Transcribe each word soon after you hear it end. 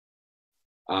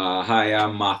Hi,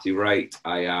 I'm Matthew Wright.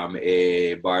 I am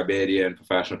a Barbadian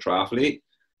professional triathlete,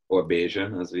 or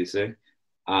Bayesian, as we say.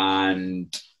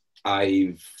 And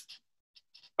I've,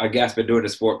 I guess, been doing the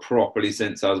sport properly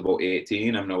since I was about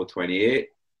 18. I'm now 28.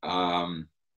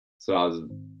 So I was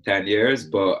 10 years,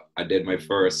 but I did my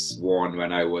first one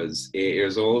when I was 8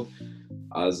 years old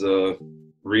as a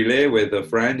relay with a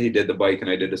friend. He did the bike and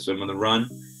I did the swim and the run.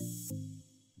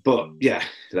 But yeah,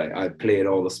 like I played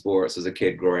all the sports as a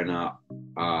kid growing up.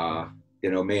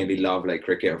 Mainly love like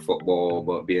cricket and football,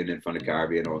 but being in from the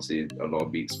Caribbean, obviously a lot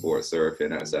of beach sports,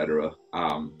 surfing, etc.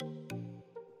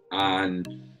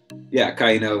 And yeah,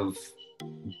 kind of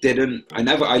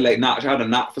I like not had a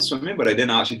knack for swimming, but I didn't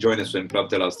actually join a swim club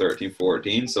till I was 13,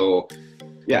 14. So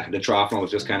yeah, the triathlon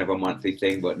was just kind of a monthly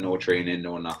thing, but no training,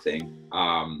 no nothing.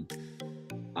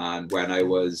 And when I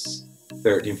was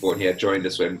 13, 14, I joined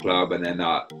the swim club, and then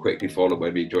that quickly followed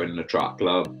by me joining the track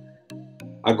club.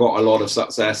 I got a lot of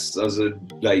success as a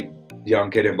young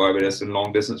kid in Barbados in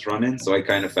long distance running, so I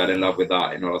kind of fell in love with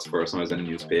that. That's the first time I was in a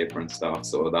newspaper and stuff.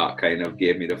 So that kind of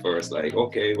gave me the first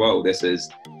okay, wow, this is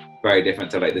very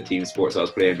different to the team sports I was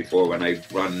playing before. When I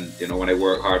run, when I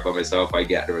work hard by myself, I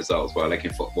get the results. Well, like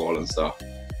in football and stuff,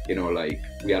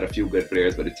 we had a few good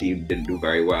players, but the team didn't do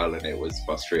very well, and it was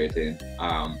frustrating.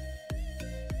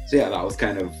 So yeah, that was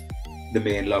kind of the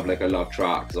main love. I love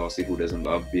track, because obviously who doesn't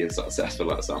love being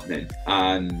successful at something?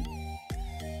 And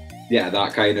yeah,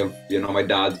 that kind of, my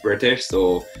dad's British,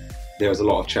 so there was a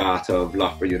lot of chat of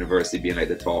Loughborough University being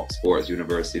the top sports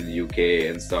university in the UK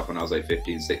and stuff when I was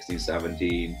 15, 16,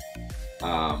 17.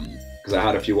 Because I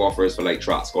had a few offers for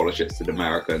track scholarships to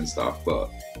America and stuff, but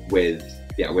with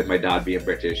my dad being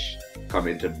British,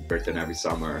 coming to Britain every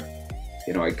summer,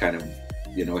 I kind of,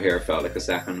 here felt like a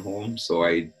second home. So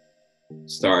I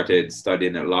started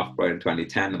studying at Loughborough in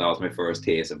 2010, and that was my first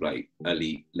taste of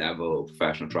elite level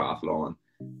professional triathlon.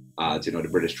 The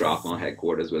British Triathlon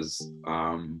headquarters was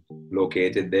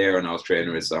located there, and I was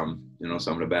training with some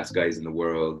of the best guys in the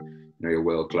world. Your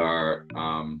Will Clark,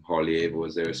 Holly Ava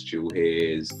was there, Stu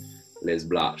Hayes, Liz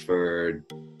Blatchford,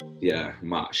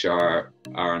 Matt Sharp,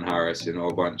 Aaron Harris, a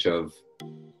bunch of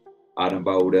Adam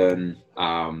Bowden,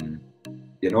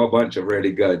 a bunch of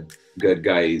really good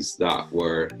guys that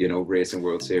were, racing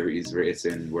World Series,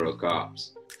 racing World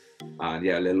Cups. And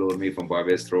yeah, little old me from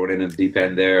Barbados thrown in the deep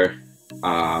end there.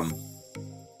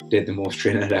 Did the most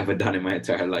training I'd ever done in my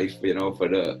entire life, for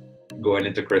the going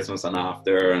into Christmas and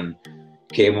after, and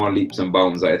came on leaps and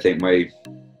bounds. I think my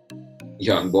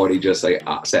young body just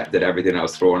accepted everything that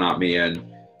was thrown at me, and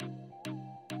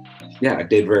yeah, I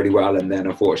did really well. And then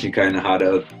unfortunately kind of had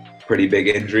a pretty big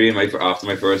injury after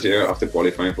my first year, after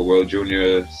qualifying for World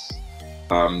Junior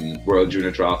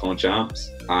Triathlon Champs.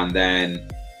 And then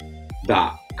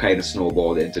that kind of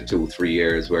snowballed into 2-3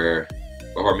 years or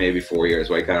maybe 4 years,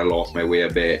 where I kind of lost my way a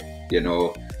bit,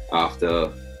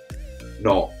 after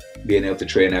not being able to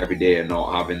train every day and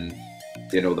not having,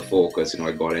 the focus.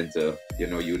 I got into,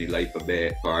 uni life a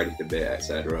bit, partied a bit,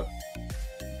 etc.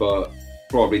 But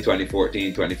probably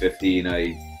 2014, 2015,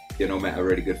 I met a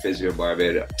really good physio in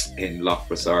Barbados, in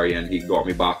Loughborough, and he got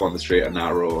me back on the straight and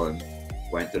narrow, and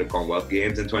went to the Commonwealth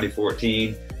Games in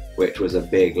 2014, which was a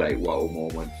big wow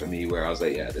moment for me, where I was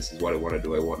yeah, this is what I want to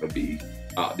do. I want to be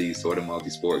at these sort of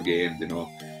multi-sport games,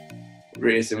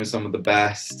 racing with some of the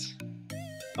best.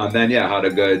 And then I had a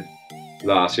good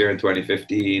last year in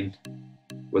 2015,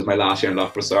 was my last year in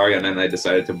Loughborough, and then I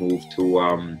decided to move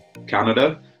to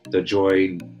Canada to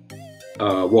join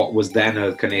what was then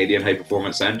a Canadian high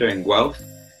performance center in Guelph,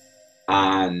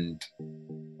 and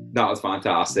that was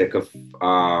fantastic.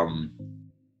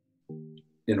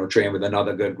 Train with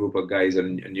another good group of guys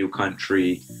in a new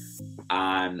country,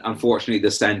 and unfortunately the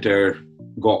center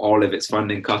got all of its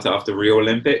funding cut after Rio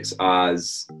Olympics,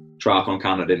 as Triathlon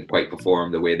Canada didn't quite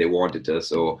perform the way they wanted to.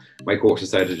 So my coach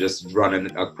decided to just run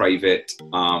a private,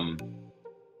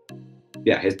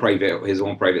 his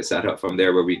own private setup from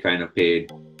there, where we kind of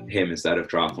paid him instead of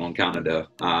Triathlon Canada,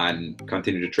 and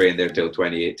continued to train there till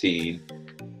 2018.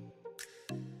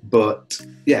 But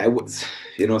yeah, it was,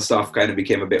 stuff kind of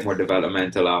became a bit more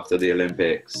developmental after the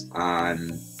Olympics,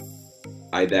 and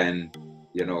I then,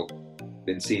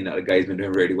 been seeing that the guy's been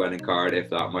doing really well in Cardiff,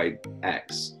 that my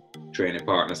ex-training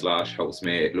partner /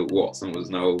 housemate, Luke Watson, was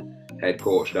now head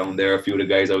coach down there. A few of the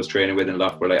guys I was training with in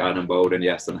Loughborough, like Adam Bowden,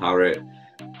 Yeston Harrett,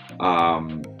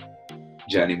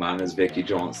 Jenny Manners, Vicky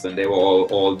Johnston, they were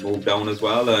all moved down as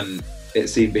well, and it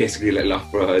seemed basically like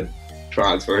Loughborough had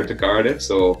transferred to Cardiff.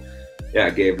 So yeah, I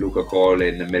gave Luke a call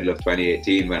in the middle of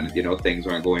 2018 when, things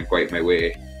weren't going quite my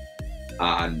way.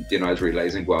 And, I was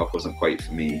realizing Guelph wasn't quite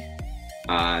for me.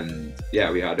 And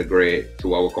yeah, we had a great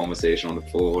 2-hour conversation on the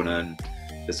phone, and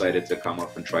decided to come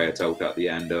up and try it out at the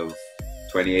end of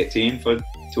 2018 for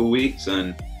 2 weeks,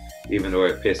 and even though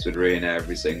it pissed with rain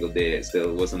every single day, it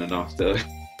still wasn't enough to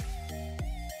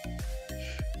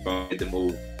made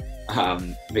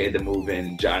the move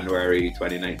in January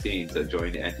 2019 to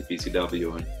join the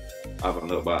NTPCW, and I haven't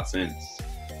looked back since.